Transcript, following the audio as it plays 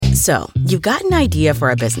So, you've got an idea for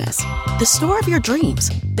a business. The store of your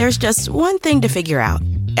dreams. There's just one thing to figure out.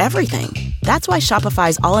 Everything. That's why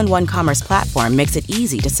Shopify's all-in-one commerce platform makes it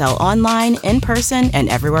easy to sell online, in person, and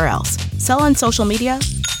everywhere else. Sell on social media,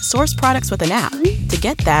 source products with an app to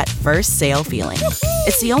get that first sale feeling.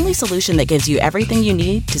 It's the only solution that gives you everything you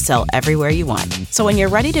need to sell everywhere you want. So when you're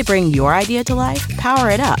ready to bring your idea to life, power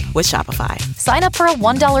it up with Shopify. Sign up for a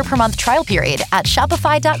 $1 per month trial period at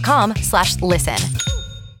shopify.com/listen.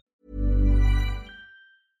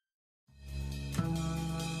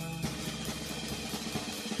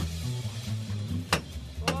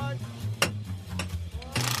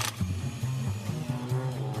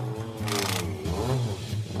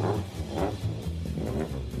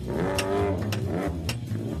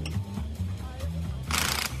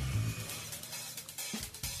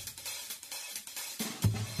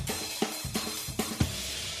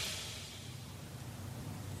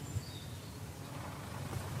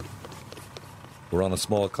 We're on a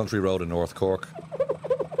small country road in North Cork.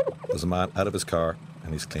 There's a man out of his car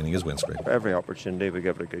and he's cleaning his windscreen. For every opportunity, we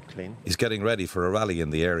give it a good clean. He's getting ready for a rally in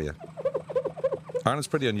the area. Ireland's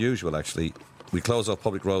pretty unusual, actually. We close off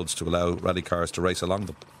public roads to allow rally cars to race along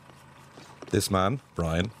them. This man,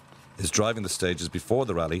 Brian, is driving the stages before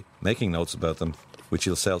the rally, making notes about them, which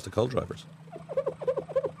he'll sell to co-drivers.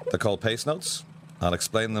 They're called pace notes. I'll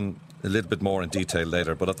explain them a little bit more in detail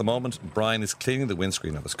later, but at the moment, Brian is cleaning the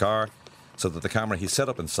windscreen of his car so that the camera he's set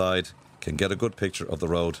up inside can get a good picture of the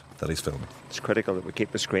road that he's filming. It's critical that we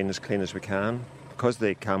keep the screen as clean as we can. Because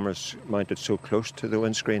the camera's mounted so close to the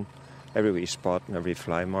windscreen, every wee spot and every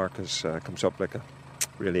fly mark comes up like a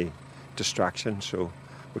really distraction, so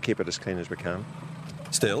we keep it as clean as we can.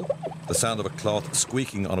 Still, the sound of a cloth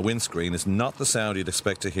squeaking on a windscreen is not the sound you'd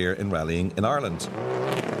expect to hear in rallying in Ireland.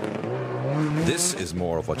 This is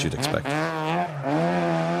more of what you'd expect.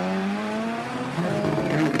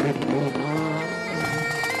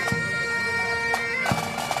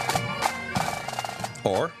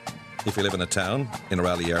 Or, if you live in a town, in a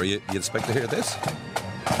rally area, you'd expect to hear this.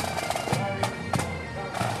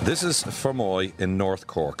 This is Fermoy in North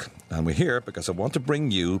Cork, and we're here because I want to bring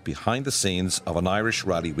you behind the scenes of an Irish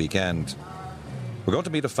rally weekend. We're going to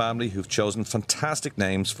meet a family who've chosen fantastic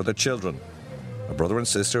names for their children. A brother and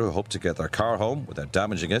sister who hope to get their car home without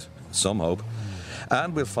damaging it, some hope.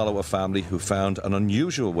 And we'll follow a family who found an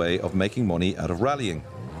unusual way of making money out of rallying.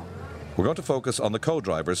 We're going to focus on the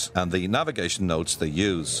co-drivers and the navigation notes they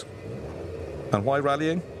use. And why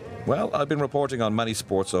rallying? Well, I've been reporting on many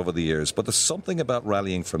sports over the years, but there's something about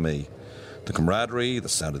rallying for me. The camaraderie, the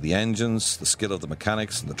sound of the engines, the skill of the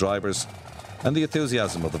mechanics and the drivers, and the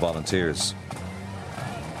enthusiasm of the volunteers.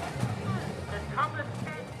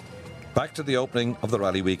 Back to the opening of the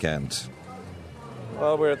rally weekend.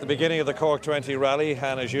 Well, we're at the beginning of the Cork 20 rally,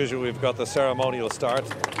 and as usual, we've got the ceremonial start.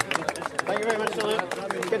 Thank you very much, Dylan.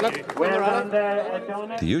 Good luck.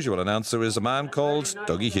 The usual announcer is a man called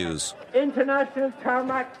Dougie Hughes. International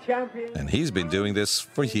tarmac champion. And he's been doing this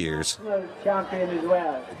for years. Champion as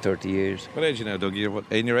well. 30 years. What age are you now, Dougie? You're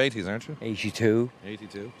in your 80s, aren't you? 82.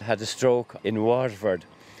 82. I had a stroke in Waterford.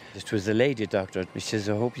 It was a lady doctor. She says,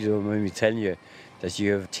 I hope you don't mind me telling you that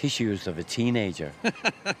you have tissues of a teenager.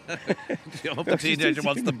 You hope the teenager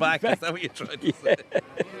wants them back. Is that what you're trying to say?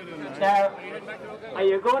 Now, are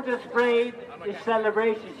you going to spray the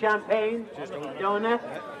celebration champagne donut?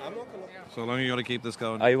 So long are you going to keep this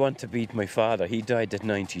going? I want to beat my father. He died at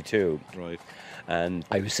 92. Right. And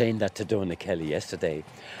I was saying that to Donagh Kelly yesterday.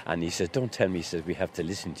 And he said, don't tell me, he says, we have to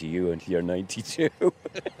listen to you until you're 92.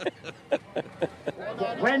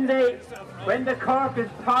 When the cork is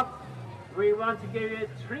popped, we want to give you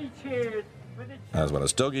 3 cheers. As well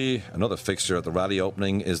as Dougie, another fixture at the rally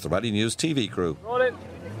opening is the Rally News TV crew.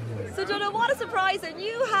 So Donagh, what a surprise, a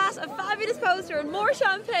new hat, a fabulous poster and more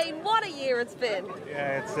champagne. What a year it's been.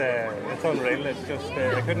 Yeah, it's unreal. It's just,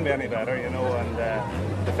 it couldn't be any better, you know, and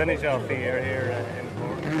to finish off the year here in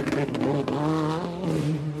Cork.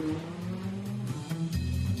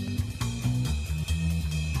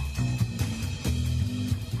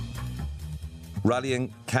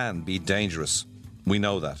 Rallying can be dangerous. We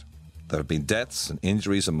know that. There have been deaths and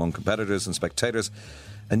injuries among competitors and spectators,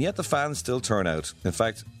 and yet the fans still turn out. In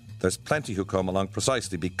fact, there's plenty who come along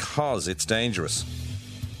precisely because it's dangerous.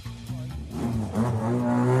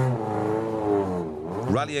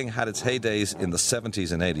 Rallying had its heydays in the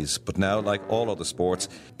 70s and 80s, but now, like all other sports,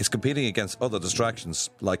 it's competing against other distractions,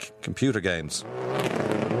 like computer games.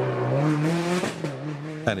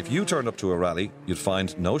 And if you turned up to a rally, you'd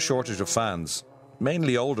find no shortage of fans,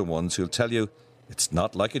 mainly older ones who'll tell you it's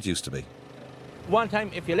not like it used to be. One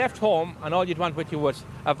time, if you left home and all you'd want with you was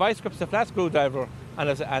a vice grips, a flat screwdriver and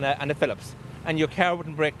a Phillips, and your car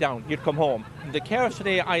wouldn't break down. You'd come home. The cars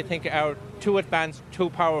today, I think, are too advanced, too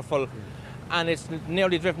powerful, and it's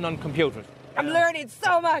nearly driven on computers. I'm learning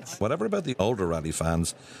so much. Whatever about the older rally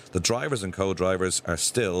fans, the drivers and co-drivers are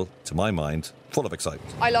still, to my mind, full of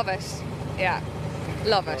excitement. I love it. Yeah,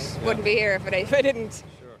 love it. Wouldn't be here if I didn't.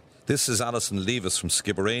 This is Alison Levis from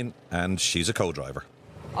Skibbereen, and she's a co-driver.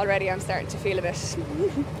 Already I'm starting to feel a bit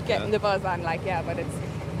getting the buzz on, but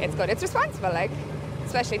it's good. It's responsible,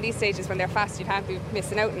 especially in these stages when they're fast, you can't be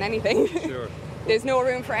missing out on anything. Sure. There's no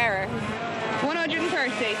room for error.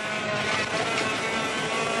 130.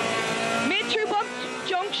 Mid through bump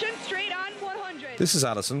junction, straight on 100. This is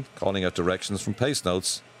Alison calling out directions from pace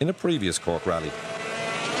notes in a previous Cork rally.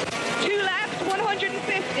 2 left,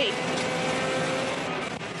 150.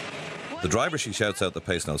 The driver she shouts out the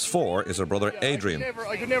pace notes for is her brother Adrian.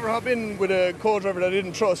 I could never hop in with a co-driver that I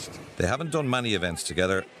didn't trust. They haven't done many events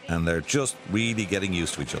together, and they're just really getting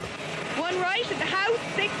used to each other. 1 right at the house,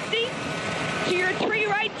 60. To your 3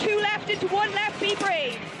 right, 2 left into 1 left, be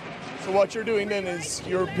brave. So what you're doing then is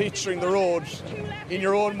you're picturing the road in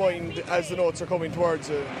your own mind as the notes are coming towards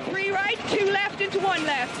you. 3 right, 2 left into 1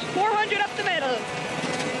 left. 400 up the middle.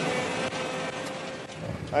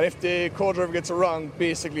 And if the co-driver gets it wrong,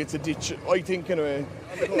 basically it's a ditch, I think, anyway.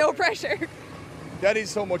 No pressure. That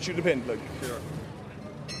is how much you depend, Sure.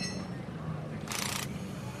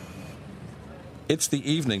 It's the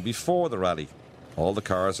evening before the rally. All the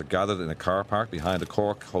cars are gathered in a car park behind a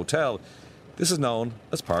Cork hotel. This is known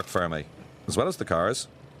as Parc Fermé. As well as the cars,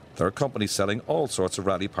 there are companies selling all sorts of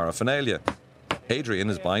rally paraphernalia. Adrian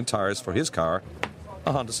is buying tyres for his car,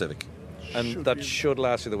 a Honda Civic. And that should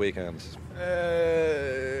last you the weekend.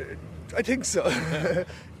 I think so.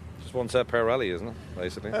 Just one set per rally, isn't it,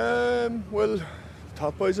 basically? Well,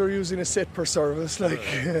 top boys are using a set per service,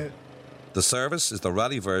 The service is the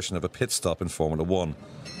rally version of a pit stop in Formula 1.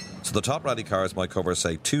 So the top rally cars might cover,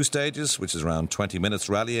 say, 2 stages, which is around 20 minutes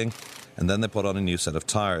rallying, and then they put on a new set of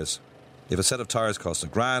tyres. If a set of tyres costs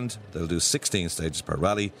 $1,000, they'll do 16 stages per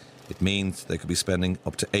rally. It means they could be spending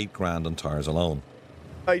up to $8,000 on tyres alone.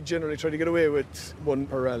 I generally try to get away with 1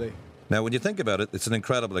 per rally. Now, when you think about it, it's an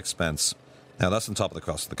incredible expense. Now, that's on top of the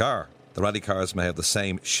cost of the car. The rally cars may have the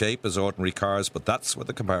same shape as ordinary cars, but that's where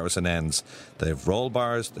the comparison ends. They have roll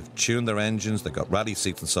bars, they've tuned their engines, they've got rally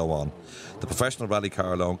seats and so on. The professional rally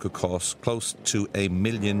car alone could cost close to €1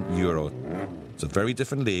 million. It's a very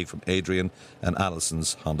different league from Adrian and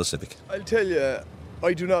Alison's Honda Civic. I'll tell you,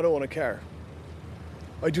 I do not own a car.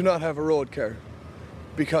 I do not have a road car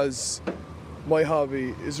because my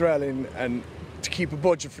hobby is rallying, and to keep a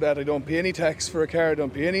budget for that, I don't pay any tax for a car, I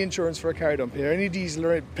don't pay any insurance for a car, I don't pay any diesel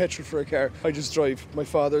or petrol for a car. I just drive my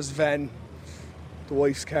father's van, the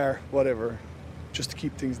wife's car, whatever, just to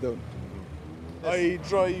keep things down. I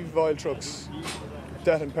drive oil trucks,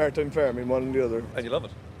 that and part-time farming, one and the other. And you love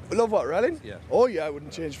it? I love what, rallying? Yeah. Oh yeah, I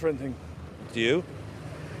wouldn't change for anything. Do you?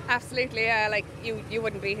 Absolutely, yeah. You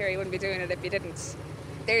wouldn't be here, you wouldn't be doing it if you didn't.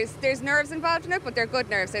 There's nerves involved in it, but they're good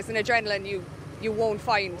nerves. There's an adrenaline you won't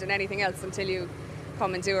find in anything else until you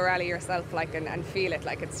come and do a rally yourself, and feel it.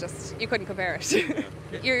 It's just, you couldn't compare it.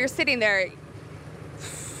 You're sitting there,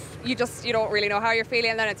 you don't really know how you're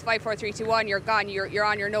feeling, and then it's 5, 4, 3, 2, 1, you're gone, you're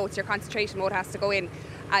on your notes, your concentration mode has to go in,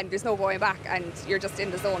 and there's no going back, and you're just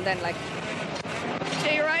in the zone then.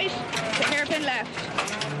 Stay right, to hairpin left.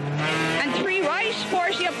 And 3 right,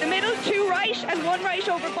 40 up the middle, 2 right, and 1 right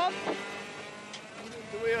over bump.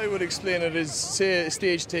 The way I would explain it is, say a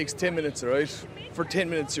stage takes 10 minutes, right? For 10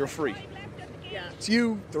 minutes you're free. Yeah. It's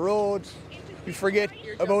you, the road, you forget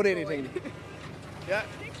about anything. Yeah,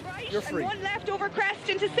 you're free. And 1 left over crest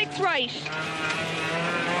into 6 right.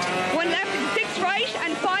 1 left into 6 right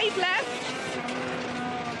and 5 left.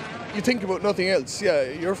 You think about nothing else, yeah.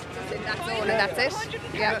 You're in that zone, and that's it.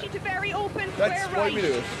 Yeah. To very open, that's why we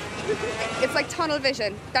do it. It's like tunnel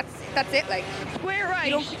vision. That's it. Square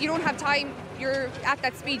right. You don't have time. You're at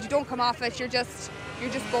that speed. You don't come off it. You're just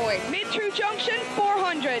going. Mid through junction,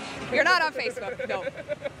 400. You're not on Facebook, no,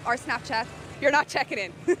 or Snapchat. You're not checking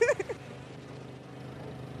in.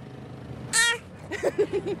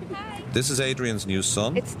 This is Adrian's new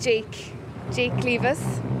son. It's Jake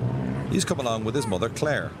Levis. He's come along with his mother,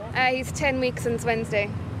 Claire. He's 10 weeks since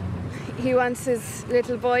Wednesday. He wants his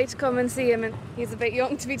little boy to come and see him, and he's a bit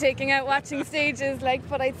young to be taking out watching stages,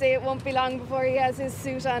 but I'd say it won't be long before he has his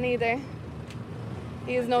suit on either.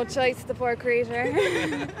 He has no choice, the poor creature.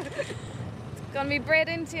 It's going to be bred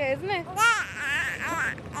into you, isn't it?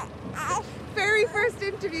 Very first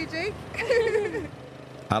interview, Jake.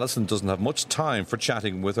 Alison doesn't have much time for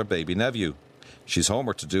chatting with her baby nephew. She's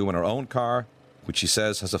homework to do in her own car, which she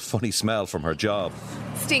says has a funny smell from her job.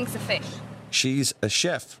 Stinks of fish. She's a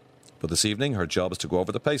chef. But this evening, her job is to go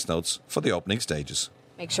over the pace notes for the opening stages.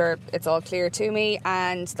 Make sure it's all clear to me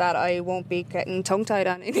and that I won't be getting tongue-tied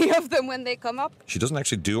on any of them when they come up. She doesn't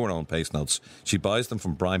actually do her own pace notes. She buys them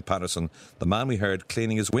from Brian Patterson, the man we heard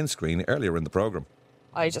cleaning his windscreen earlier in the programme.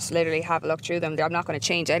 I just literally have a look through them. I'm not going to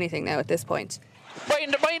change anything now at this point.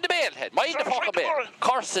 Mind the bail head. Mind the fucking bail.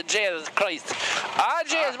 Curse of Jesus Christ.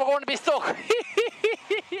 Jesus, we're going to be stuck.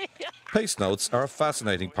 Pace notes are a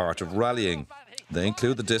fascinating part of rallying. They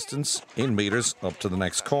include the distance, in metres, up to the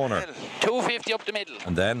next corner. 250 up the middle.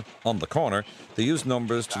 And then, on the corner, they use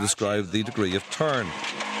numbers to describe the degree of turn.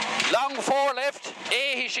 Long 4 left,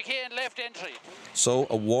 A chicane left entry. So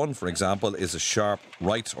a 1, for example, is a sharp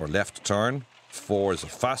right or left turn. 4 is a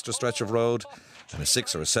faster stretch of road. And a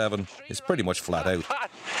 6 or a 7 is pretty much flat out.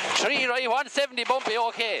 3 right, 170 bumpy,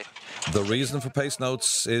 okay. The reason for pace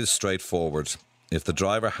notes is straightforward. If the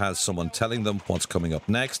driver has someone telling them what's coming up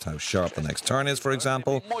next, how sharp the next turn is, for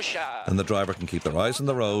example, then the driver can keep their eyes on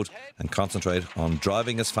the road and concentrate on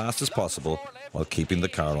driving as fast as possible while keeping the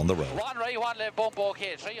car on the road. 1 right, 1 left bump,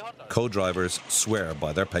 okay, 300. Co-drivers swear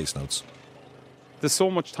by their pace notes. There's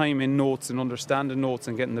so much time in notes and understanding notes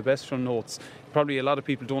and getting the best from notes. Probably a lot of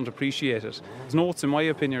people don't appreciate it. Notes, in my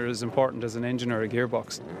opinion, are as important as an engine or a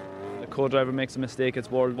gearbox. A co-driver makes a mistake,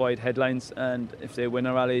 it's worldwide headlines, and if they win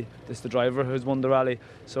a rally, it's the driver who's won the rally.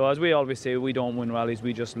 So as we always say, we don't win rallies,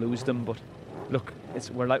 we just lose them. But look,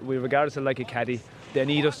 we regard us like a caddy. They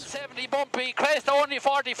need us. 70 bumpy, crest only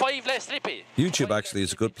 45 less slippy. YouTube actually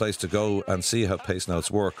is a good place to go and see how pace notes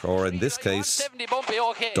work, or in this case, 70 bumpy,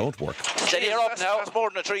 okay. don't work. Steady her up now. That's more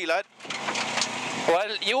than a 3, lad.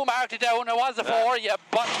 Well, you marked it down, it was a 4, yeah,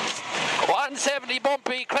 but 170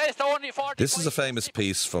 bumpy, crest only 45. This is a famous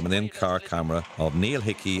piece from an in-car camera of Neil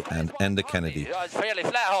Hickey and Enda Kennedy. It's fairly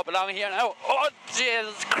flat up along here now. Oh,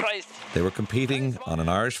 Jesus Christ. They were competing on an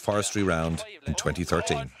Irish forestry round in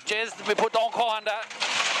 2013. Jesus, we put don't call on that.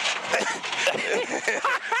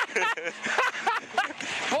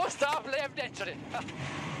 Bus stop left entry.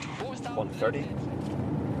 130.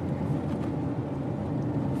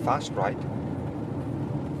 Fast right.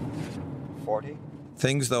 40.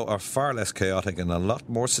 Things, though, are far less chaotic and a lot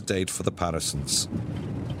more sedate for the Pattersons.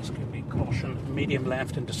 Just give me caution. Medium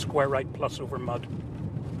left into square right plus over mud.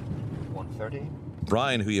 130.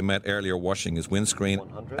 Brian, who you met earlier washing his windscreen,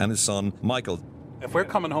 100. and his son, Michael. If we're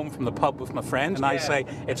coming home from the pub with my friend and I say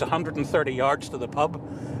it's 130 yards to the pub,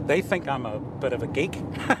 they think I'm a bit of a geek.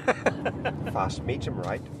 Fast medium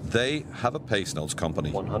right. They have a pace notes company.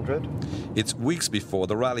 100. It's weeks before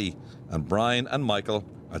the rally, and Brian and Michael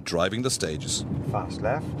are driving the stages. Fast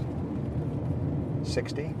left.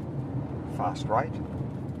 60. Fast right.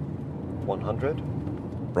 100.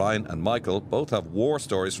 Brian and Michael both have war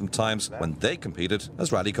stories from times when they competed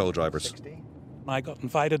as rally co-drivers. 60. I got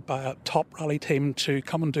invited by a top rally team to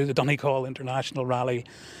come and do the Donegal International Rally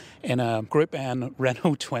in a Group N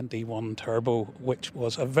Renault 21 Turbo, which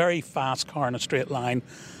was a very fast car in a straight line,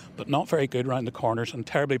 but not very good round the corners and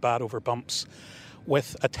terribly bad over bumps,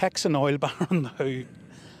 with a Texan oil baron who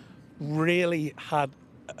really had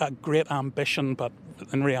a great ambition, but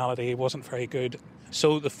in reality he wasn't very good.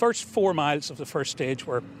 So the first 4 miles of the first stage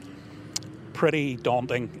were pretty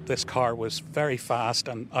daunting. This car was very fast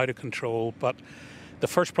and out of control, but the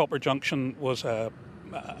first proper junction was a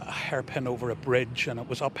hairpin over a bridge, and it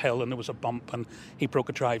was uphill and there was a bump and he broke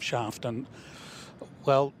a drive shaft, and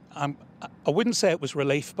well, I wouldn't say it was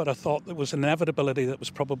relief, but I thought there was inevitability that was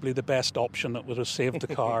probably the best option that would have saved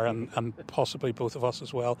the car and possibly both of us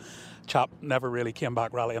as well. Chap never really came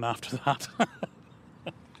back rallying after that.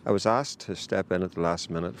 I was asked to step in at the last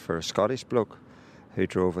minute for a Scottish bloke who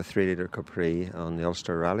drove a 3-litre Capri on the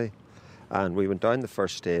Ulster Rally. And we went down the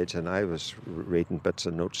first stage and I was reading bits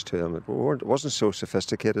and notes to him. It wasn't so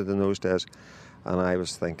sophisticated in those days. And I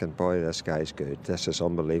was thinking, boy, this guy's good. This is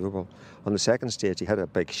unbelievable. On the second stage, he had a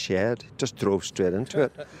big shed, just drove straight into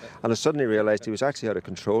it. And I suddenly realised he was actually out of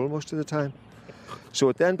control most of the time. So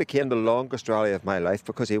it then became the longest rally of my life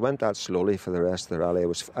because he went that slowly for the rest of the rally.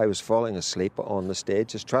 I was falling asleep on the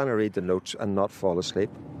stage, just trying to read the notes and not fall asleep.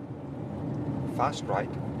 Fast right.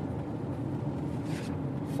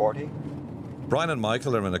 40. Brian and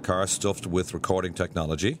Michael are in a car stuffed with recording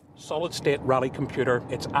technology. Solid state rally computer.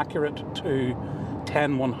 It's accurate to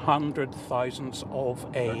 10/100,000ths of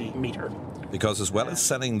a metre. Because as well as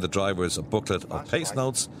selling the drivers a booklet of pace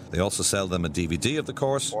notes, they also sell them a DVD of the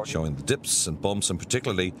course, showing the dips and bumps and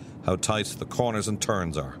particularly how tight the corners and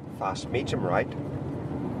turns are. Fast medium right.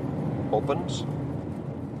 Opens.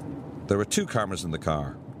 There are 2 cameras in the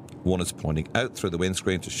car. One is pointing out through the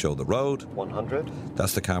windscreen to show the road. 100.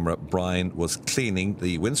 That's the camera Brian was cleaning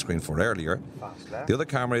the windscreen for earlier. The other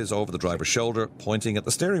camera is over the driver's shoulder, pointing at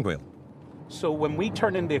the steering wheel. So when we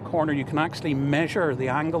turn into a corner, you can actually measure the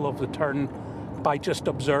angle of the turn by just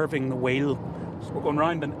observing the wheel. So we're going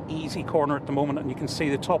around an easy corner at the moment, and you can see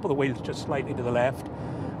the top of the wheel is just slightly to the left.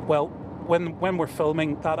 Well, when we're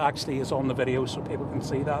filming, that actually is on the video, so people can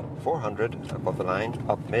see that. 400 above the line,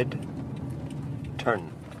 up mid,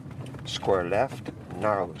 turn, square left,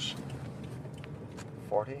 narrows.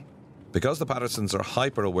 40. Because the Pattersons are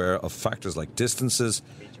hyper-aware of factors like distances,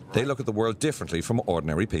 they look at the world differently from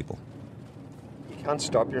ordinary people. You can't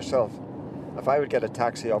stop yourself. If I would get a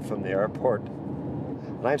taxi up from the airport,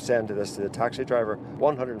 and I'm saying to the taxi driver,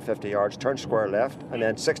 150 yards, turn square left, and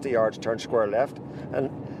then 60 yards, turn square left,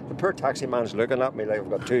 and the poor taxi man's looking at me like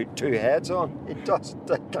I've got two heads on.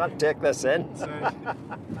 I can't take this in.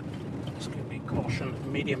 Just give me caution,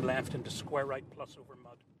 medium left into square right plus over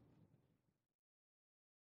mud.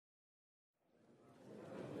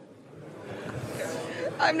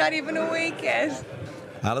 I'm not even awake yet.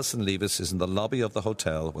 Alison Levis is in the lobby of the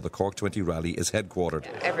hotel where the Cork 20 rally is headquartered.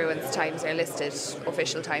 Everyone's times are listed,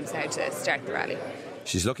 official times now to start the rally.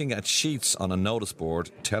 She's looking at sheets on a notice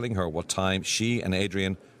board telling her what time she and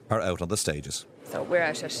Adrian are out on the stages. So we're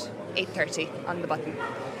out at 8:30 on the button,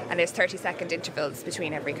 and there's 30-second intervals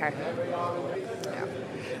between every car. Yeah.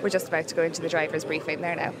 We're just about to go into the driver's briefing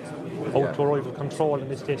there now. Out to arrival control in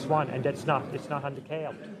this stage one, and it's not on the K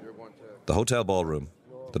out. The hotel ballroom.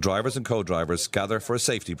 The drivers and co-drivers gather for a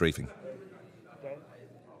safety briefing.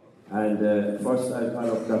 And first I'll call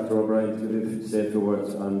up Dr. O'Brien to give safety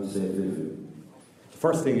words on safety. The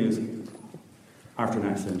first thing is, after an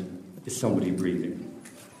accident, is somebody breathing.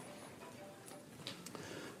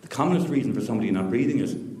 The commonest reason for somebody not breathing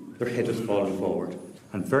is their head is falling forward,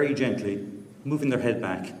 and very gently moving their head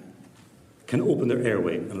back can open their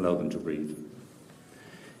airway and allow them to breathe.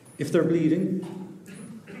 If they're bleeding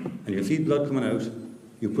and you see blood coming out,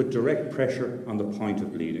 you put direct pressure on the point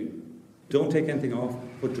of bleeding. Don't take anything off,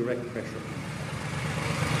 put direct pressure.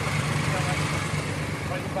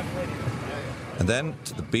 And then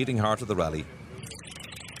to the beating heart of the rally,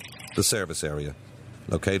 the service area,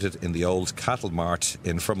 located in the old cattle mart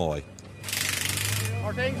in Fermoy.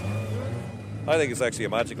 I think it's actually a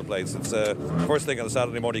magical place. It's first thing on a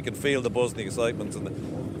Saturday morning, you can feel the buzz and the excitement and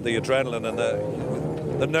the adrenaline and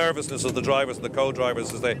the nervousness of the drivers and the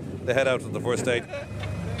co-drivers as they head out on the first stage.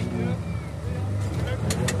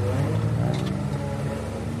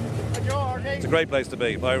 It's a great place to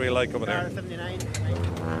be. I really like coming here.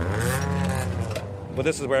 But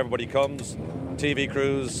this is where everybody comes. TV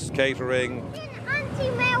crews, catering,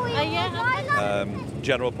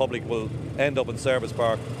 general public will end up in Service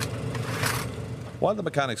Park. While the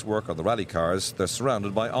mechanics work on the rally cars, they're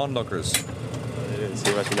surrounded by onlookers.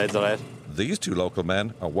 See what the leads are at. These two local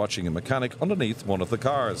men are watching a mechanic underneath one of the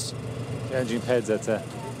cars. Changing pads, that's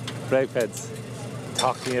brake pads.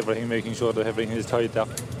 Talking everything, making sure that everything is tied up.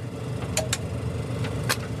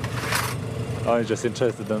 I'm just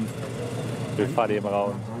interested in following him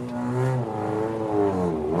around.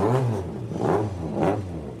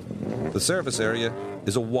 The service area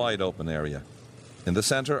is a wide open area. In the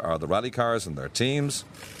centre are the rally cars and their teams.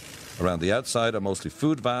 Around the outside are mostly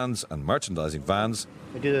food vans and merchandising vans.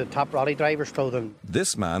 We do the top rally drivers' clothing.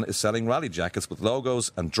 This man is selling rally jackets with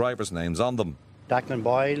logos and drivers' names on them. Declan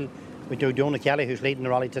Boyle, we do Donal Kelly, who's leading the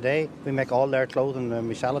rally today. We make all their clothing and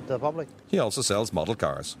we sell it to the public. He also sells model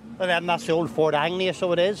cars. And that's the old Ford Agni,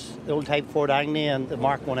 so it is. The old type Ford Agni and the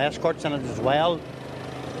Mark I Escorts in it as well.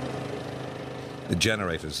 The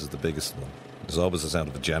generators is the biggest one. There's always the sound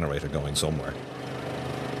of a generator going somewhere.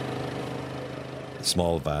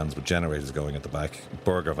 Small vans with generators going at the back.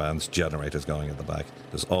 Burger vans, generators going at the back.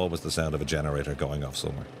 There's always the sound of a generator going off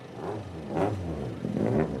somewhere.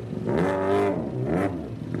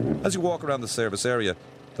 As you walk around the service area,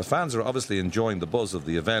 the fans are obviously enjoying the buzz of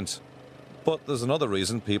the event. But there's another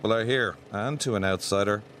reason people are here, and to an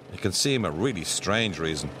outsider, it can seem a really strange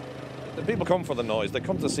reason. The people come for the noise. They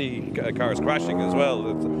come to see cars crashing as well.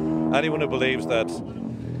 Anyone who believes that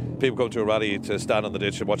people go to a rally to stand on the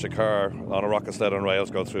ditch and watch a car on a rocket sled on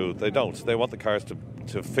rails go through, they don't. They want the cars to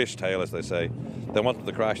fishtail, as they say. They want them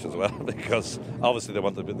to crash as well, because obviously they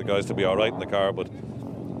want the guys to be all right in the car, but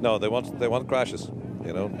no, they want crashes,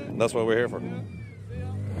 you know, and that's what we're here for.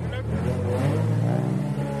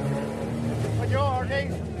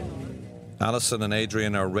 Alison and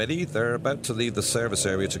Adrian are ready. They're about to leave the service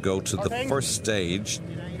area to go to the first stage.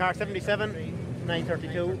 Car 77,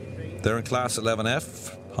 932. They're in Class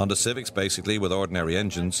 11F, Honda Civics basically, with ordinary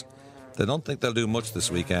engines. They don't think they'll do much this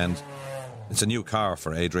weekend. It's a new car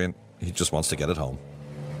for Adrian. He just wants to get it home.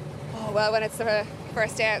 Oh, well, when it's the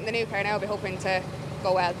first day out in the new car now, I'll be hoping to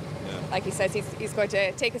go well. Like he says, he's going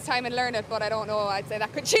to take his time and learn it, but I don't know. I'd say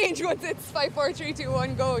that could change once it's 5, 4, 3, 2,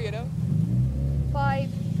 1, go, 5,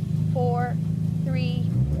 4, 3,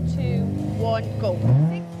 2, 1, go.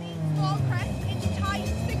 16 small crest, into tight,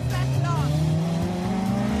 6 left long.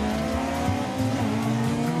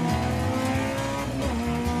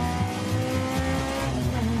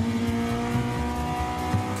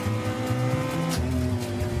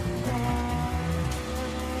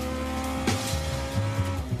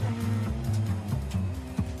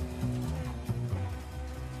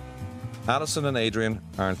 Alison and Adrian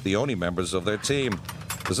aren't the only members of their team.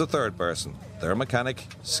 There's a third person, their mechanic,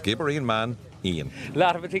 Skibbereen man, Ian. A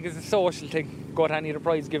lot of it, I think, is a social thing. Go to any of the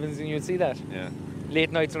prize givings and you'll see that. Yeah.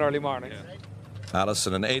 Late nights and early mornings.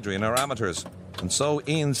 Alison and Adrian are amateurs, and so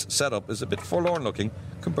Ian's setup is a bit forlorn looking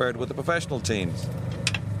compared with the professional teams.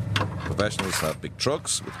 Professionals have big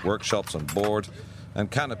trucks with workshops on board and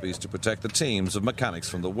canopies to protect the teams of mechanics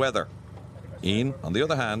from the weather. Ian, on the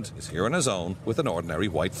other hand, is here on his own with an ordinary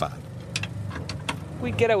white van. We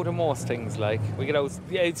get out of most things, like. We get out,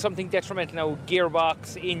 something detrimental now,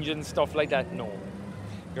 gearbox, engine, stuff like that, no.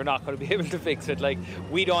 You're not going to be able to fix it. Like,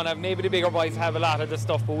 we don't have, maybe the bigger boys have a lot of the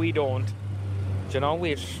stuff, but we don't. Do you know,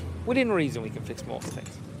 within reason we can fix most things.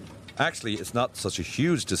 Actually, it's not such a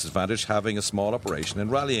huge disadvantage having a small operation in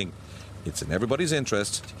rallying. It's in everybody's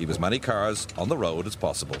interest to keep as many cars on the road as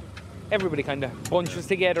possible. Everybody kind of bunches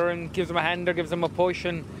together and gives them a hand or gives them a push.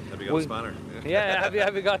 And have you got a spanner? Yeah,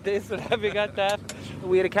 have you got this and have you got that?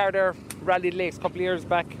 We had a car there, rallied lakes a couple of years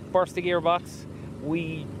back, burst the gearbox.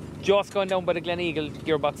 We just gone down by the Glen Eagle,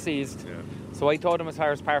 gearbox seized. Yeah. So I told him as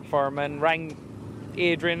far as Park Farm and rang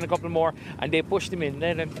Adrian and a couple more, and they pushed him in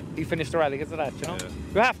then, and he finished the rally because of that, you know? Yeah.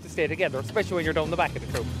 You have to stay together, especially when you're down the back of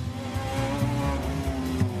the crew.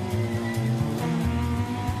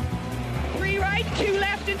 3 right, 2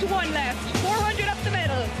 left, into 1 left. 400 up the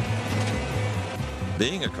middle.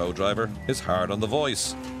 Being a co-driver is hard on the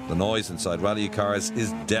voice. The noise inside rally cars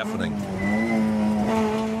is deafening.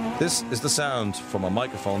 This is the sound from a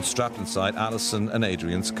microphone strapped inside Alison and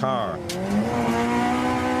Adrian's car.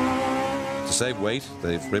 To save weight,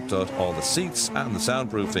 they've ripped out all the seats and the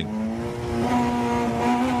soundproofing.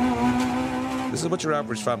 This is what your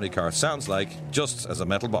average family car sounds like, just as a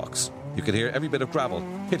metal box. You can hear every bit of gravel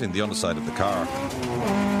hitting the underside of the car.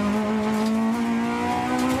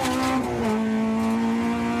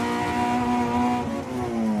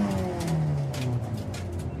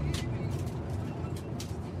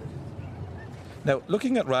 Now,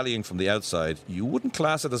 looking at rallying from the outside, you wouldn't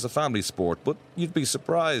class it as a family sport, but you'd be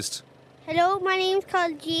surprised. Hello, my name's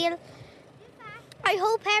called Jill. I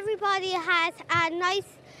hope everybody has a nice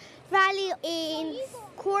rally in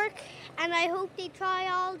Cork, and I hope they try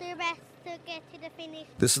all their best to get to the finish.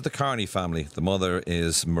 This is the Carney family. The mother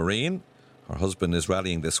is Maureen. Her husband is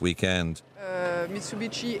rallying this weekend.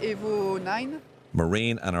 Mitsubishi Evo 9.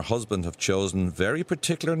 Maureen and her husband have chosen very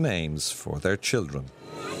particular names for their children.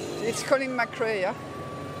 It's Colin McRae, yeah?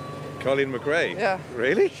 Colin McRae? Yeah.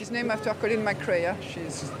 Really? She's named after Colin McRae, yeah?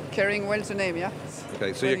 She's carrying well the name, yeah?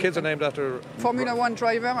 Okay, so your kids are named after... Formula 1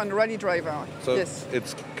 driver and rally driver. So yes.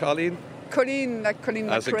 It's Colin? Colin, like Colin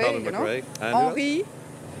As McRae, in Colin you McRae. know? And Henri,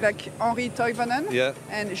 like Henri Toivonen. Yeah.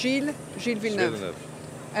 And Gilles Villeneuve.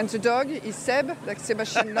 And the dog is Seb, like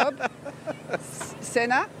Sebastian Loeb.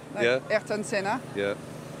 Senna, like Ayrton Senna. Yeah.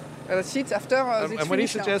 That's it, after and when he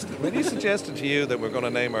suggested to you that we're going to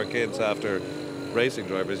name our kids after racing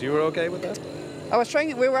drivers, you were okay with that?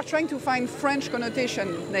 We were trying to find French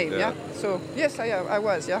connotation name, yeah? So, yes, I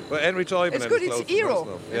was, yeah. Well, Henry Toivonen. It's good, it's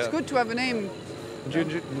hero. Yeah. It's good to have a name. Did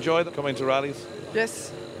you enjoy coming to rallies?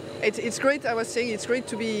 Yes. It's great, I was saying, it's great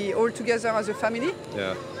to be all together as a family.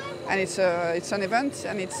 Yeah. And it's an event,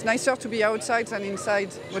 and it's nicer to be outside than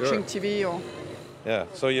inside watching TV or... Yeah,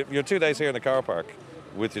 so you're 2 days here in the car park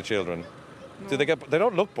with your children. No. They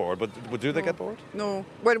don't look bored, but do they get bored? No.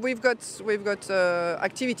 Well, we've got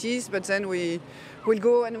activities, but then we'll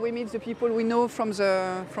go and we meet the people we know from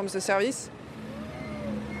the service.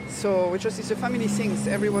 So it's a family thing.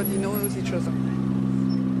 Everybody knows each other.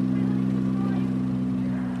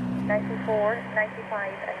 94,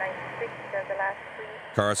 95 and 96 are the last 3.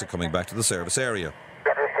 Cars are coming back to the service area.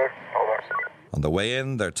 On the way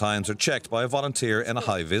in, their times are checked by a volunteer in a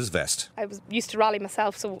high-vis vest. I was used to rally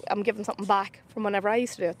myself, so I'm giving something back from whenever I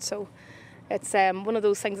used to do it. So it's one of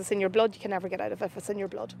those things that's in your blood. You can never get out of it if it's in your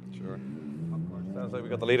blood. Sure. Sounds like we've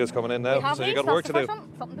got the leaders coming in now, so you've got work to do.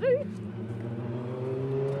 Something to do.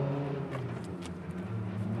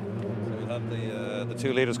 So we have the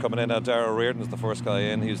 2 leaders coming in now. Darragh Reardon is the first guy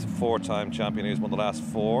in. He's the 4-time champion. He's won the last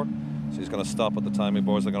 4. So he's going to stop at the timing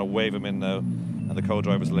boards. They're going to wave him in now. and the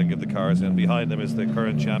co-drivers will then give the cars in. Behind them is the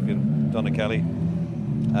current champion, Donna Kelly.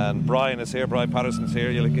 And Brian is here, Brian Patterson's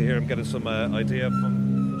here. You'll hear him getting some idea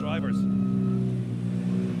from the drivers.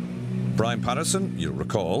 Brian Patterson, you'll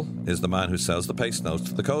recall, is the man who sells the pace notes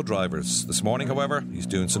to the co-drivers. This morning, however, he's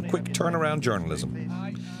doing some quick turnaround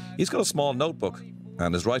journalism. He's got a small notebook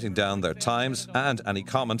and is writing down their times and any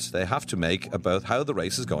comment they have to make about how the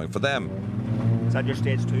race is going for them. Is that your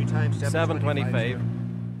stage 2 time? 7:25.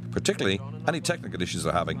 Particularly any technical issues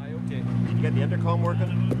they're having. Did you get the intercom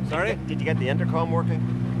working? Sorry? Did you get the intercom working?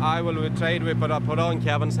 We tried, we put on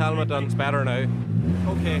Kevin's helmet and it's better now.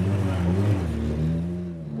 Okay.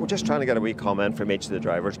 We're just trying to get a wee comment from each of the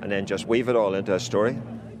drivers and then just weave it all into a story.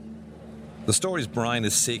 The stories Brian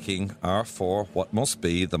is seeking are for what must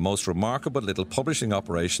be the most remarkable little publishing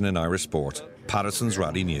operation in Irish sport, Patterson's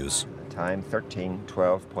Rally News. Time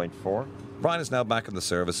 13:12.4. Brian is now back in the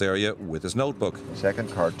service area with his notebook. Second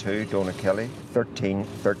car 2, Donna Kelly,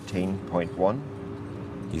 13:13.1.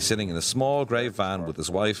 He's sitting in a small grey van with his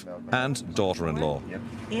wife and daughter-in-law. Yep.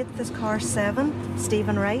 8th is car 7,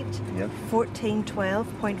 Stephen Wright, Yep.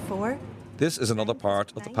 14:12.4. This is another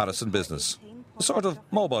part of the Patterson business, a sort of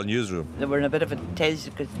mobile newsroom. They were in a bit of a tiz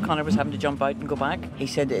because Conor was having to jump out and go back. He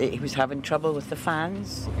said he was having trouble with the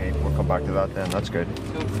fans. Okay, we'll come back to that then, that's good.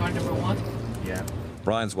 So car number 1? Yeah.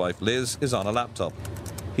 Brian's wife Liz is on a laptop.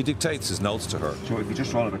 He dictates his notes to her. So if you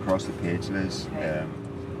just roll it across the page, Liz.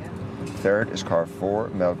 Third is car 4,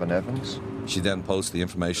 Melvin Evans. She then posts the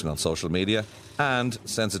information on social media and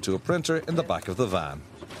sends it to a printer in the back of the van.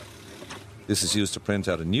 This is used to print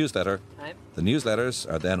out a newsletter. The newsletters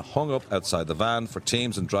are then hung up outside the van for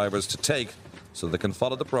teams and drivers to take so they can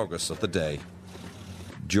follow the progress of the day.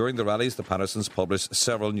 During the rallies, the Pattersons publish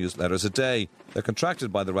several newsletters a day. They're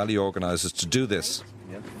contracted by the rally organisers to do this.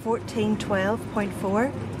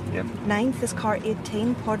 14:12.4. Yep. 9th is car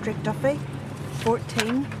 18, Podrick Duffy,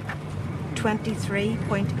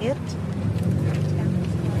 14:23.8.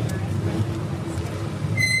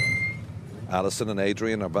 Alison and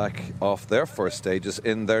Adrian are back off their first stages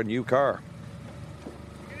in their new car.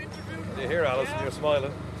 Do you hear, Alison? You're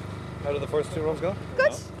smiling. How did the first 2 runs go?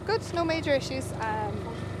 Good, good, no major issues.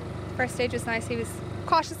 First stage was nice. He was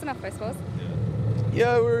cautious enough, I suppose.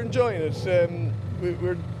 Yeah, we're enjoying it.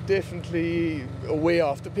 We're definitely way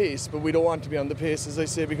off the pace, but we don't want to be on the pace, as I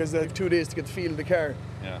say, because they have 2 days to get the feel of the car.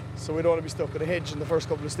 Yeah. So we don't want to be stuck at a hedge in the first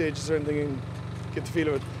couple of stages or anything and get the feel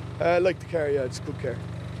of it. I like the car, yeah, it's a good car.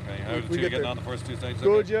 Okay, how did you get on the first 2 stages?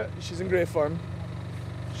 Good, yeah. She's in great form.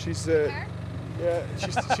 She's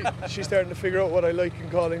she's starting to figure out what I like in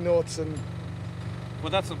calling notes and.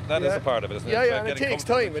 Well, that is a part of it, isn't it? Yeah, It's yeah, like and it getting takes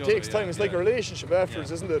comfortable time. with It each takes other, time. It's like a relationship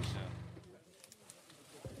afterwards, isn't it?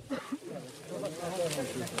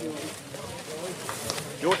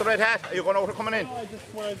 You with the red hat? Are you going out or coming in? I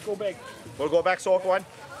just want to go back. We'll go back, so go on.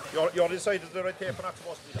 You're decided the red tape, we're not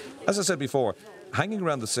supposed to be. As I said before, hanging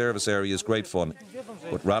around the service area is great fun,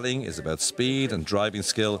 but rallying is about speed and driving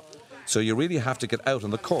skill, so you really have to get out on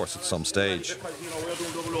the course at some stage. We're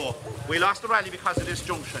doing double O. We lost the rally because of this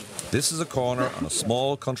junction. This is a corner on a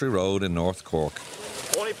small country road in North Cork.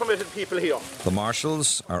 Only permitted people here. The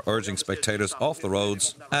marshals are urging spectators off the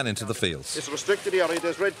roads and into the fields. It's restricted area,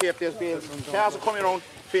 there's red tape, there's bales. Cars are coming around,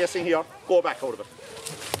 facing here, go back out of it.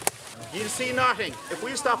 You'll see nothing. If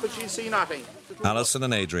we stop it, you'll see nothing. Alison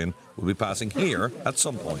and Adrian will be passing here at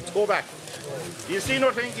some point. Go back. You'll see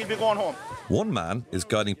nothing, you'll be going home. One man is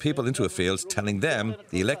guiding people into a field, telling them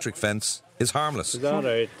the electric fence is harmless. It's all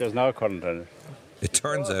right, there's no current on it. It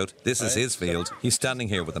turns out this is his field. He's standing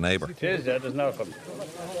here with a neighbour. It is, there's no current.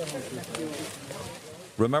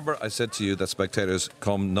 Remember, I said to you that spectators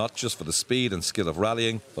come not just for the speed and skill of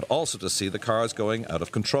rallying, but also to see the cars going out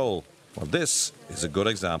of control. Well, this is a good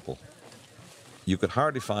example. You could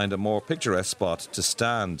hardly find a more picturesque spot to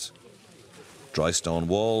stand. Dry stone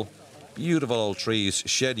wall, beautiful old trees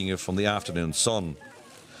shading you from the afternoon sun.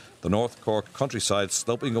 The North Cork countryside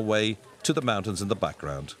sloping away to the mountains in the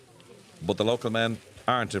background. But the local men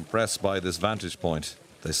aren't impressed by this vantage point.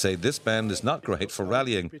 They say this bend is not great for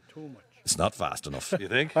rallying. It's not fast enough. You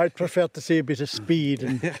think? I'd prefer to see a bit of speed.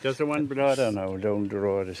 And there's the one below there now, down the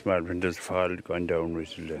road, a small one, there's a fall going down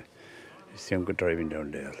with the same good driving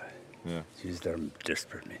down there. Yeah. She's there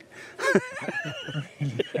desperately.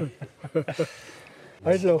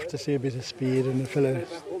 I'd love to see a bit of speed and a fella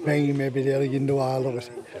banging maybe there in the wall or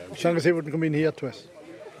something. As long as he wouldn't come in here to us.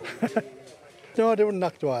 No, they wouldn't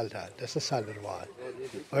knock the wall down. That's a solid wall.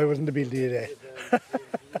 I wasn't the builder of that.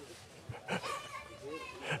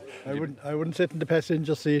 I wouldn't sit in the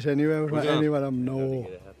passenger seat anyway. No.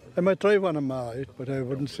 I might drive one of mine, but I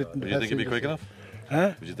wouldn't sit in the passenger seat. Do you think you'd be quick enough?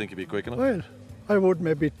 Huh? Would you think you'd be quick enough? Well, I would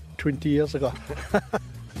maybe 20 years ago.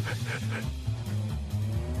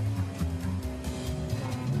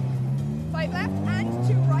 5 left and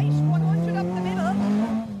 2 right, 100 up the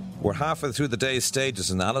middle. We're halfway through the day's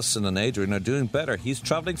stages and Alison and Adrian are doing better. He's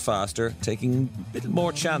travelling faster, taking a bit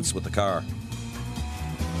more chance with the car.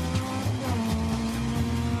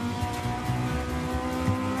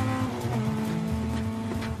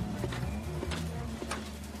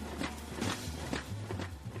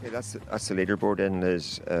 Okay, that's the leaderboard in,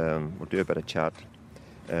 Liz. We'll do a bit of chat.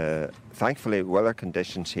 Thankfully, weather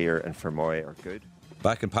conditions here in Fermoy are good.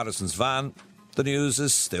 Back in Patterson's van, the news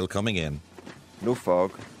is still coming in. No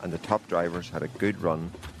fog, and the top drivers had a good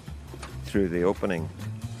run through the opening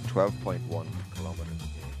 12.1 kilometres.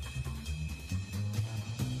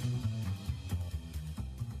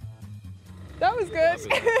 That was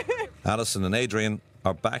good. Alison and Adrian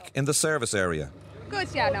are back in the service area. Good,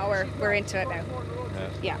 yeah, no, we're into it now.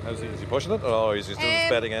 Yeah. Is he pushing it, or is he still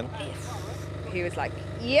sped in? He was like,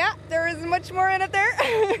 yeah, there isn't much more in it there.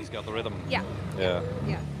 He's got the rhythm. Yeah. Yeah.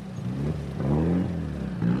 Yeah.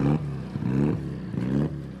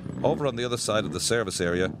 Over on the other side of the service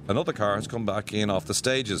area, another car has come back in off the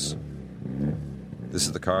stages. This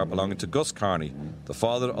is the car belonging to Gus Carney, the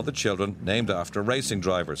father of the children named after racing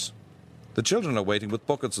drivers. The children are waiting with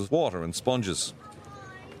buckets of water and sponges.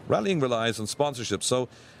 Rallying relies on sponsorship, so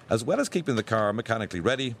as well as keeping the car mechanically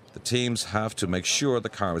ready, the teams have to make sure the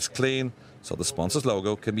car is clean so the sponsor's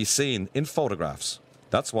logo can be seen in photographs.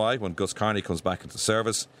 That's why when Gus Carney comes back into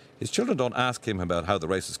service, his children don't ask him about how the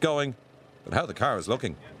race is going, but how the car is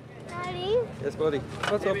looking. Daddy? Yes, buddy.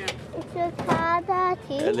 What's up? It's your car,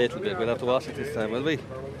 Daddy. A little bit. We'll have to wash it this time, will we?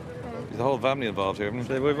 There's a whole family involved here, haven't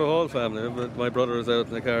we? We've a whole family. My brother is out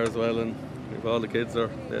in the car as well, and we've all the kids there.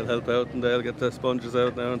 They'll help out and they'll get the sponges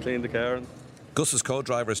out now and clean the car. Gus's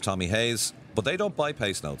co-driver is Tommy Hayes, but they don't buy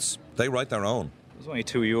pace notes. They write their own. It was only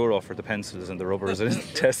 €2 for the pencils and the rubbers in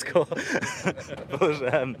Tesco.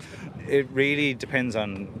 But it really depends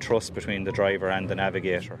on trust between the driver and the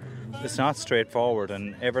navigator. It's not straightforward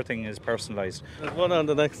and everything is personalised. There's one on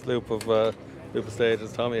the next loop of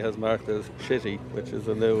stages. Tommy has marked as shitty, which is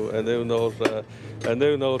a new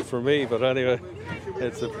note for me. But anyway,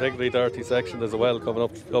 it's a particularly dirty section. There's a well coming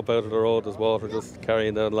up out of the road. There's water just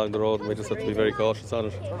carrying down along the road, and we just have to be very cautious on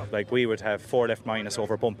it. Like we would have 4 left minus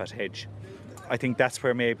over bump at hedge. I think that's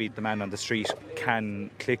where maybe the man on the street can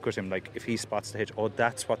click with him. Like if he spots the hedge, oh,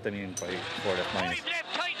 that's what they mean by 4 left minus. 5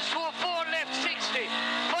 left tightens to a 4 left 60.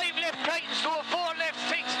 5 left tightens to a 4 left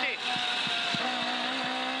 60.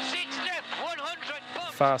 6 left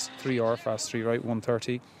 100. Fast 3R, fast 3 right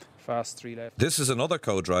 130. Fast 3 left. This is another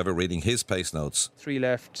co-driver reading his pace notes. 3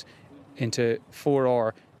 left into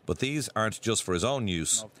 4R. But these aren't just for his own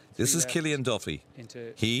use. This is Killian Duffy.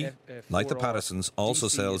 He, like the Pattersons, also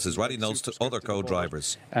sells his rally notes to other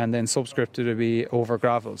co-drivers. And then subscripted to be over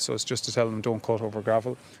gravel, so it's just to tell them don't cut over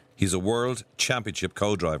gravel. He's a World Championship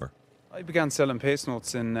co-driver. I began selling pace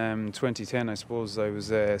notes in 2010, I suppose. I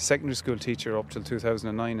was a secondary school teacher up till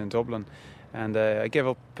 2009 in Dublin. And I gave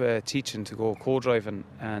up teaching to go co-driving.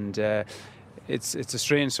 And it's a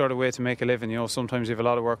strange sort of way to make a living. You know, sometimes you have a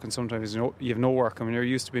lot of work and sometimes you have no work. I mean, you're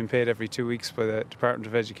used to being paid every 2 weeks by the Department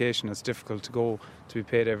of Education. It's difficult to be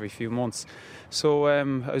paid every few months. So I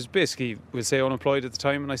was basically, we'll say, unemployed at the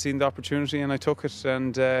time, and I seen the opportunity and I took it.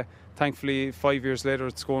 And thankfully, 5 years later,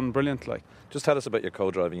 it's going brilliant. Like, just tell us about your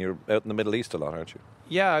co-driving. You're out in the Middle East a lot, aren't you?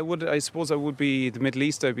 Yeah, I would. I suppose I would be the Middle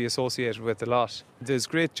East. I'd be associated with a lot. There's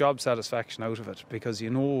great job satisfaction out of it because you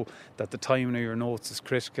know that the timing of your notes is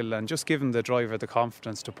critical, and just giving the driver the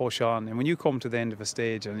confidence to push on. And when you come to the end of a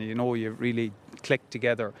stage and you know you really click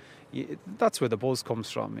together, that's where the buzz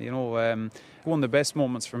comes from. You know, one of the best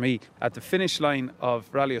moments for me at the finish line of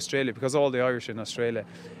Rally Australia, because all the Irish in Australia,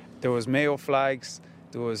 there was Mayo flags.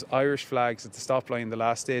 There was Irish flags at the stop line the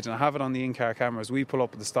last stage, and I have it on the in-car cameras. We pull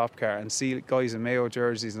up at the stop car and see guys in Mayo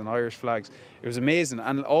jerseys and Irish flags. It was amazing,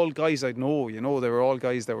 and all guys I'd know, you know, they were all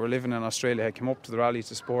guys that were living in Australia, had come up to the rally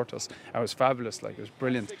to support us. It was fabulous, like, it was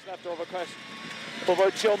brilliant. 6 left over crest,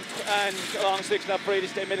 over jump, and along 6 left Brady,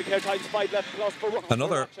 stay middle care, tightens 5 left plus for run.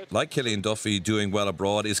 Another, like Killian Duffy, doing well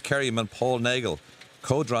abroad is Kerryman Paul Nagel,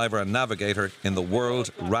 co-driver and navigator in the World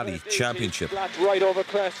Rally Championship. Flat right over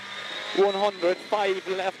crest. 105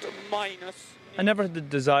 left minus. I never had the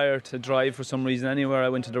desire to drive for some reason. Anywhere I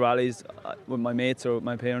went to the rallies with my mates or with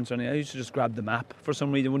my parents or anything, I used to just grab the map. For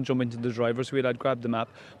some reason, I wouldn't jump into the driver's wheel, I'd grab the map.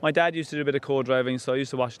 My dad used to do a bit of co-driving, so I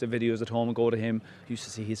used to watch the videos at home and go to him. I used to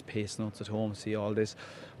see his pace notes at home, see all this.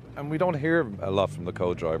 And we don't hear a lot from the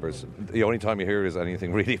co-drivers. The only time you hear is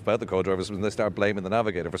anything really about the co-drivers when they start blaming the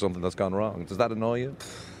navigator for something that's gone wrong. Does that annoy you?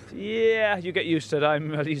 Yeah, you get used to it.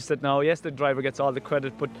 I'm well used to it now. Yes, the driver gets all the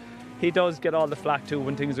credit, but he does get all the flack too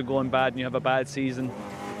when things are going bad and you have a bad season.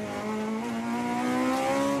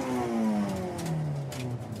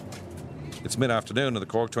 It's mid-afternoon of the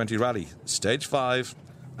Cork 20 Rally, Stage 5,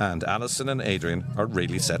 and Alison and Adrian are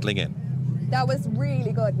really settling in. That was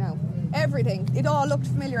really good now. Everything. It all looked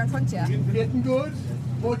familiar in front of you. Getting good.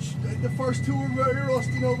 The first two were very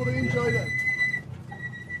rusty now, but I enjoyed it.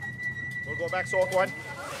 We'll go back, so go on.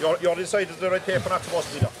 You're decided the red tape, not supposed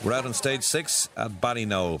to be done. We're out on Stage 6 at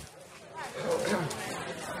Ballyknoe.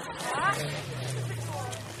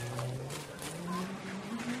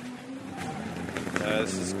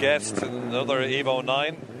 This is Guest, another Evo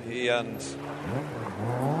 9. He and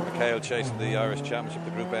Mikhail chasing the Irish Championship,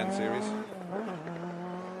 the Group N Series.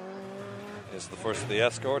 This is the first of the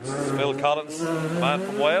escorts. This is Phil Collins, the man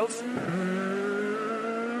from Wales.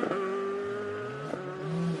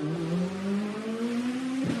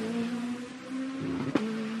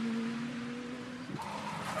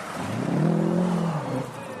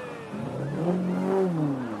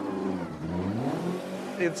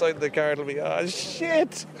 Inside the car it'll be, oh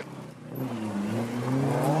shit!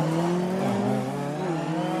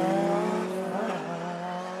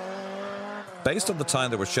 Based on the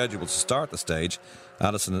time they were scheduled to start the stage,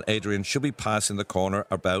 Alison and Adrian should be passing the corner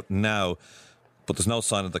about now, but there's no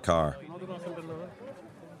sign of the car.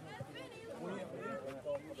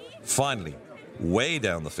 Finally, way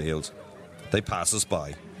down the field, they pass us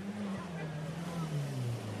by.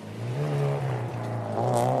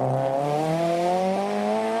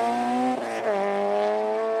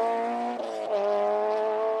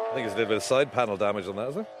 I think there's a little bit of side panel damage on that,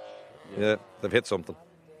 is there? Yeah, they've hit something.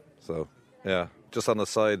 So, yeah, just on the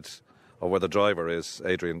side of where the driver is,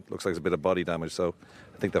 Adrian, looks like there's a bit of body damage, so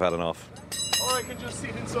I think they've had enough. Or I can just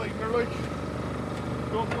sit inside there, like.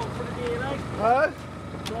 Don't come up for the daylight. Huh?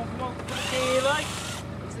 Don't come up for the daylight.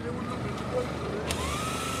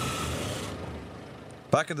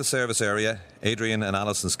 Back in the service area, Adrian and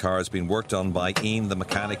Alison's car has been worked on by Ian the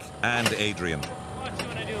mechanic and Adrian. What do you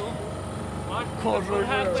want to do?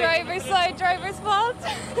 What? Driver's side, driver's fault.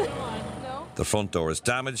 No. The front door is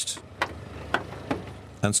damaged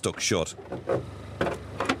and stuck shut.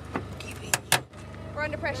 We're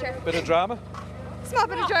under pressure. Bit of drama? Small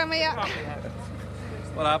bit of drama, yeah.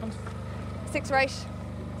 What happened? 6 right.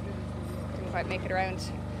 Didn't quite make it around.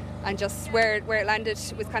 And just where it landed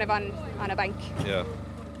was kind of on a bank. Yeah.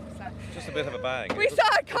 Just a bit of a bang. We saw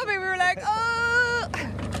it coming, we were like, oh!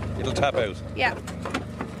 It'll tap out. Yeah.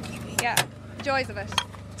 Yeah. Joys of it.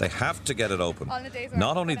 They have to get it open. On the days where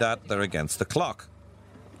Not only that, they're against the clock.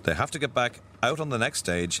 They have to get back out on the next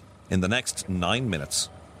stage in the next 9 minutes.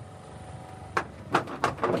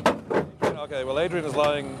 Okay, well, Adrian is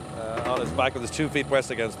lying on his back with his 2 feet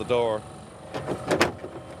pressed against the door.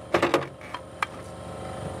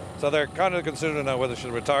 So they're kind of considering now whether they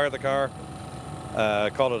should retire the car,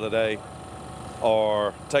 call it a day,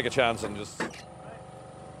 or take a chance and just...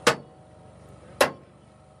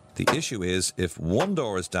 The issue is, if one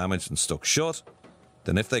door is damaged and stuck shut,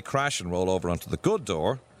 then if they crash and roll over onto the good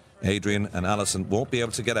door, Adrian and Alison won't be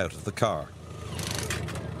able to get out of the car.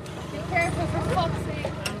 Be careful, for fuck's sake.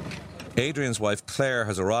 Adrian's wife Claire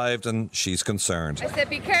has arrived and she's concerned. I said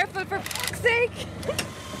be careful, for fuck's sake.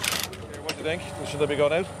 What do you think? Should they be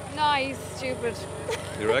going out? No, he's stupid.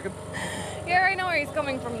 You reckon? Yeah, I know where he's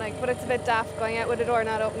coming from, like, but it's a bit daft going out with the door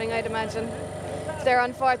not opening, I'd imagine. If they're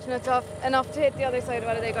unfortunate enough to hit the other side,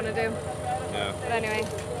 what are they going to do? Yeah. But anyway,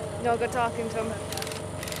 no good talking to him.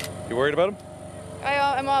 You worried about him?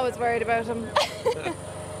 I'm always worried about him.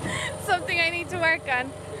 Something I need to work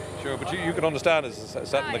on. Sure, but you can understand as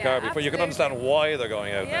sat in the car before. You can understand why they're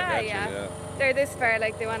going out. Yeah. They're this far,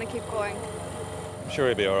 like, they want to keep going. I'm sure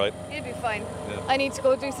he'll be all right. He'll be fine. Yeah. I need to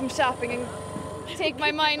go do some shopping and take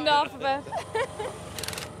my mind off of it.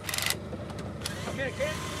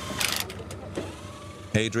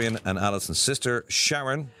 Adrian and Alison's sister,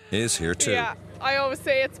 Sharon, is here too. Yeah, I always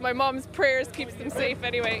say it's my mum's prayers keeps them safe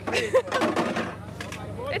anyway.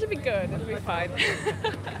 It'll be good, it'll be fine.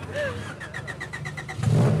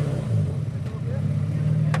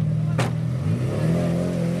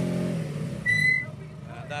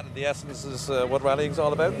 And that, in the essence, is what rallying's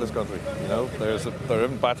all about in this country. You know, they're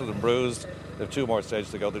in battered and bruised. They have 2 more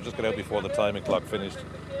stages to go. They're just got out before the timing clock finished.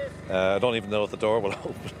 I don't even know if the door will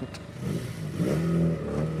open.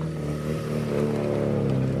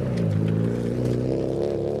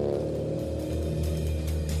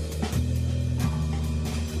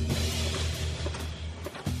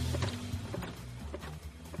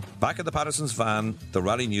 Back at the Patterson's van, the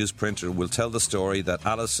Rally News printer will tell the story that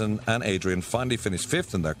Alison and Adrian finally finished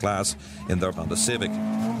 5th in their class in their Honda Civic.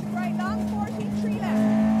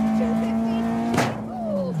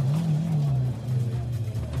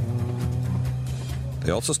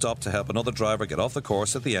 They also stopped to help another driver get off the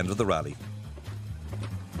course at the end of the rally.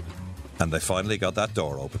 And they finally got that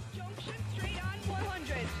door open.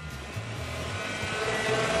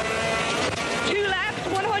 Two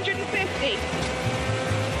left, 150.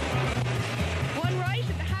 One right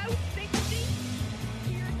at the house, 60.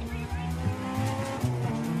 Here, 3 right.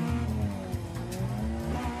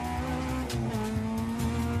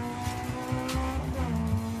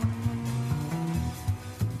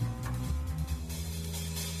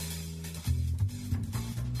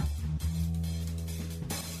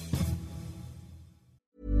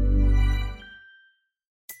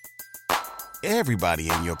 Everybody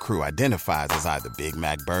in your crew identifies as either Big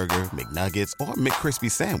Mac Burger, McNuggets, or McCrispy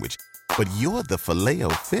Sandwich. But you're the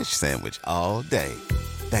Filet-O-Fish Sandwich all day.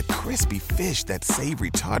 That crispy fish, that savory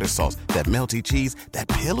tartar sauce, that melty cheese, that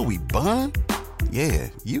pillowy bun. Yeah,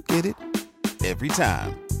 you get it. Every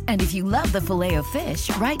time. And if you love the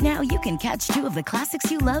Filet-O-Fish, right now you can catch 2 of the classics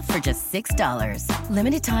you love for just $6.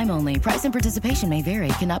 Limited time only. Price and participation may vary.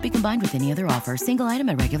 Cannot be combined with any other offer. Single item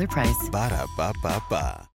at regular price.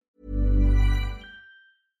 Ba-da-ba-ba-ba.